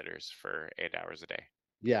babysitters for 8 hours a day.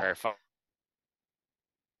 Yeah. Or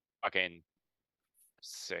fucking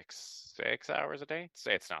 6 hours a day.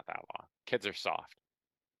 It's not that long. Kids are soft.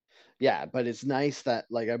 Yeah, but it's nice that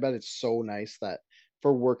like I bet it's so nice that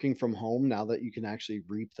for working from home now that you can actually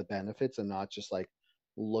reap the benefits and not just like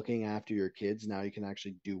looking after your kids. Now you can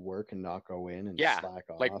actually do work and not go in and Yeah, slack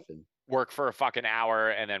like off and work for a fucking hour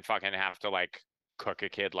and then fucking have to like cook a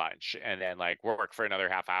kid lunch and then like work for another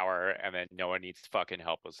half hour and then no one needs fucking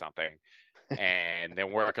help with something and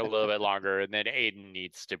then work a little bit longer and then Aiden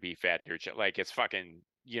needs to be fed or like it's fucking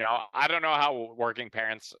I don't know how working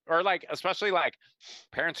parents or like especially like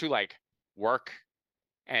parents who like work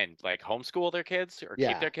and like homeschool their kids or keep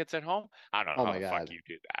yeah. their kids at home. I don't know Oh how my the fuck God. you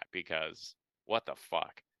do that because what the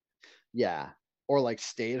fuck? Yeah. Or like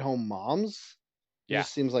stay-at-home moms. It Yeah.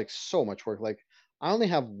 just seems like so much work. Like I only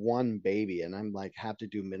have one baby and I'm like have to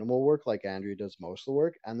do minimal work like Andrew does most of the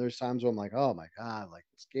work. And there's times where I'm like, oh my God, like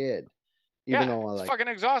this kid. Even Yeah, though I it's like, fucking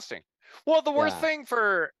exhausting. Well, the worst yeah. thing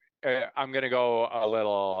for I'm gonna go a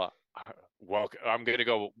little woke. I'm gonna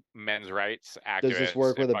go men's rights Does this activist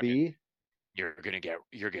work and with a fucking B? you're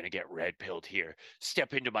gonna get red pilled here.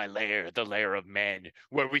 Step into my lair, the lair of men,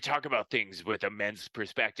 where we talk about things with a men's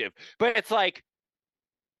perspective. But it's like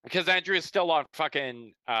because Andrew is still on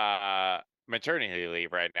fucking maternity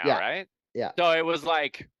leave right now, Yeah. right? Yeah. So it was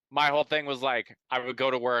like my whole thing was like I would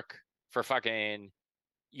go to work for fucking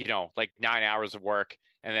like 9 hours of work.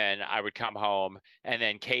 And then I would come home, and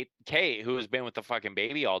then Kate, who has been with the fucking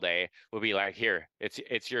baby all day, would be like, "Here,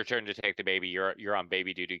 it's your turn to take the baby. You're on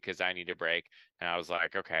baby duty because I need a break." And I was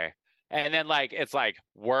like, "Okay." And then like it's like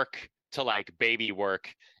work to like baby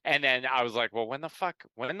work, and then I was like, "Well, when the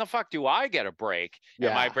fuck do I get a break?"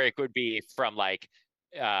 And my Yeah. break would be from like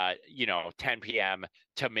 10 p.m.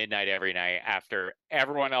 to midnight every night after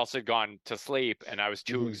everyone else had gone to sleep and I was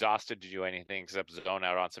too Hmm. exhausted to do anything except zone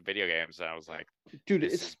out on some video games. And I was like, Dude,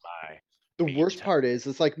 this it's is my the me worst time. part is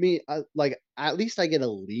it's like me, like at least I get to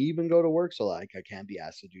leave and go to work. So like I can't be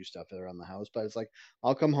asked to do stuff around the house, but it's like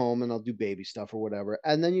I'll come home and I'll do baby stuff or whatever.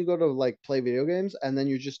 And then you go to like play video games and then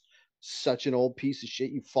you're just such an old piece of shit.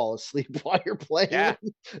 You fall asleep while you're playing Yeah.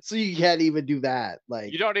 them. So you can't even do that.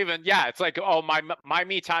 Like, You don't even, yeah, it's like, oh, my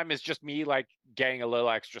me time is just me like getting a little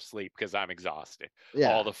extra sleep because I'm exhausted all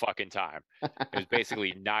yeah. the fucking time. It was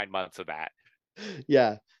basically 9 months of that,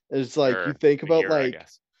 Yeah. It's like you or think a about year, I like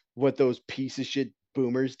guess. what those piece of shit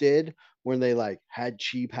boomers did when they like had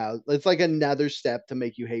cheap house. It's like another step to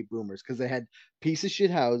make you hate boomers because they had piece of shit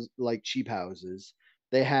house like cheap houses.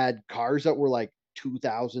 They had cars that were like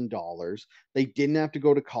 $2,000. They didn't have to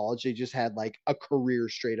go to college. They just had like a career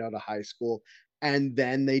straight out of high school. And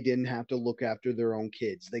then they didn't have to look after their own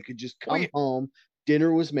kids. They could just come Wait, home,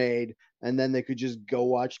 dinner was made, and then they could just go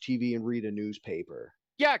watch TV and read a newspaper.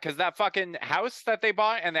 yeah, because that fucking house that they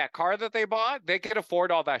bought and that car that they bought, they could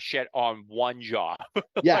afford all that shit on one job.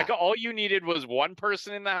 Yeah. Like all you needed was one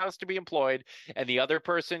person in the house to be employed, and the other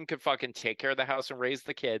person could fucking take care of the house and raise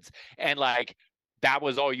the kids. And like that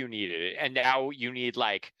was all you needed. And now you need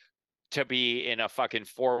like to be in a fucking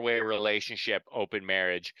four-way relationship, open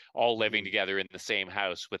marriage, all living Mhm. together in the same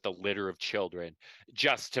house with a litter of children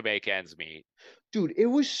just to make ends meet. Dude, it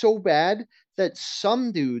was so bad that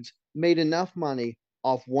some dudes made enough money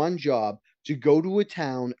off one job to go to a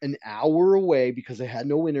town an hour away because they had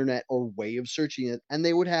no internet or way of searching it, and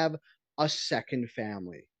they would have a second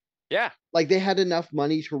family. Yeah. Like they had enough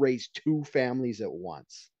money to raise two families at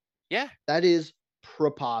once. Yeah. That is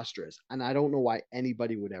preposterous. And I don't know why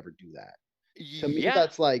anybody would ever do that. To me, Yeah.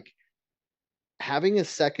 that's like having a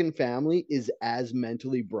second family is as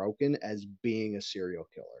mentally broken as being a serial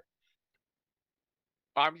killer.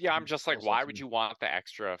 I'm just like, why would you want the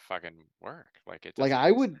extra fucking work? Like, it Like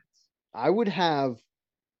doesn't make sense. I would have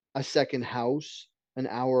a second house an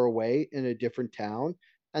hour away in a different town,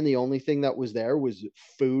 and the only thing that was there was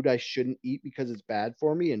food I shouldn't eat because it's bad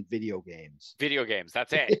for me and video games. Video games,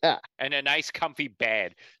 that's it. Yeah. And a nice comfy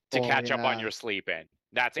bed to Oh catch up on yeah. your sleep in.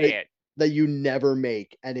 That's That, it. that you never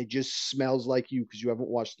make, and it just smells like you because you haven't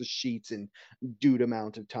washed the sheets in dude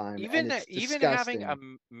amount of time, and it's Even having a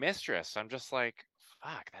disgusting. mistress, I'm just like,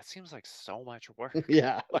 fuck, that seems like so much work.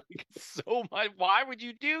 Yeah. Like, so much. Why would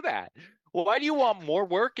you do that? Why do you want more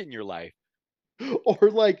work in your life? Or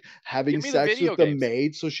like having Give me the sex with video the games.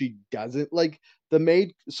 maid so she doesn't like the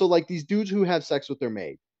maid. So like these dudes who have sex with their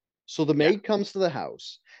maid. So the Yeah, maid comes to the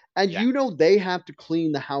house, and yeah, you know they have to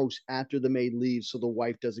clean the house after the maid leaves so the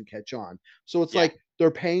wife doesn't catch on. So it's yeah, like they're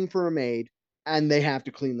paying for a maid and they have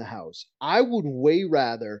to clean the house. I would way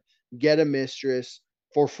rather get a mistress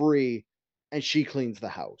for free and she cleans the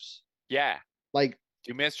house. yeah. Like,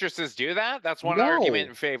 Do mistresses do that? That's one argument no,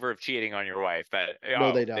 in favor of cheating on your wife. That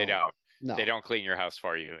no, they they don't. don't. They No, don't clean your house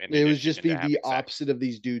for you in it would addition just to be the having sex. opposite of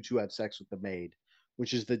these dudes who have sex with the maid,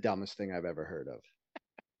 which is the dumbest thing I've ever heard of.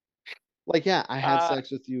 Like, yeah, I had Uh,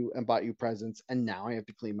 sex with you and bought you presents, and now I have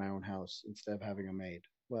to clean my own house instead of having a maid.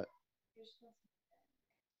 What?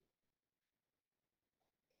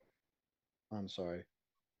 I'm sorry.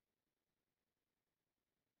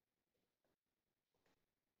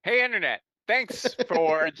 Hey, Internet. Thanks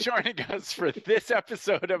for joining us for this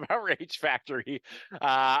episode of Outrage Factory.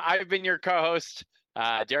 I've been your co host,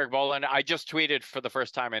 Derek Boland. I just tweeted for the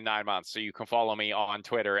first time in 9 months, so you can follow me on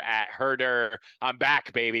Twitter at Herder. I'm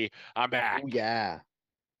back, baby. I'm back. Oh yeah,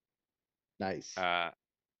 nice.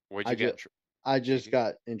 What'd I you just get? I What'd you just do?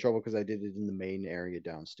 got in trouble because I did it in the main area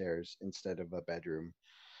downstairs instead of a bedroom,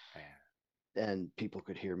 and people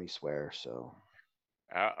could hear me swear. So,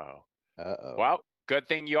 Uh oh. uh Well, good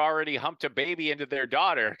thing you already humped a baby into their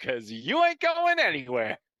daughter because you ain't going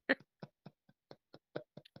anywhere.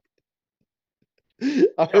 oh.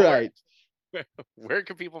 All Now, where right. where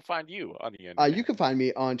can people find you on the You internet? can find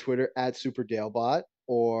me on Twitter at SuperDalebot,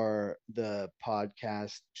 or the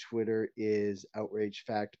podcast Twitter is Outrage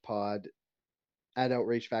Fact Pod at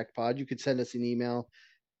Outrage Fact Pod. You could send us an email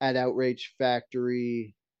at Outrage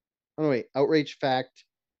Factory. Oh, no, wait, Outrage Fact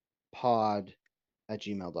Pod at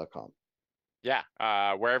gmail.com. Yeah,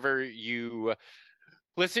 wherever you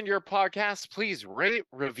listen to your podcast, please rate,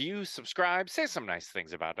 review, subscribe, say some nice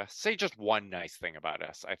things about us. Say just one nice thing about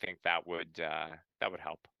us. I think that would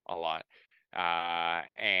help a lot.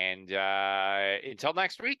 And until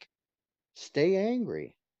next week. Stay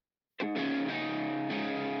angry.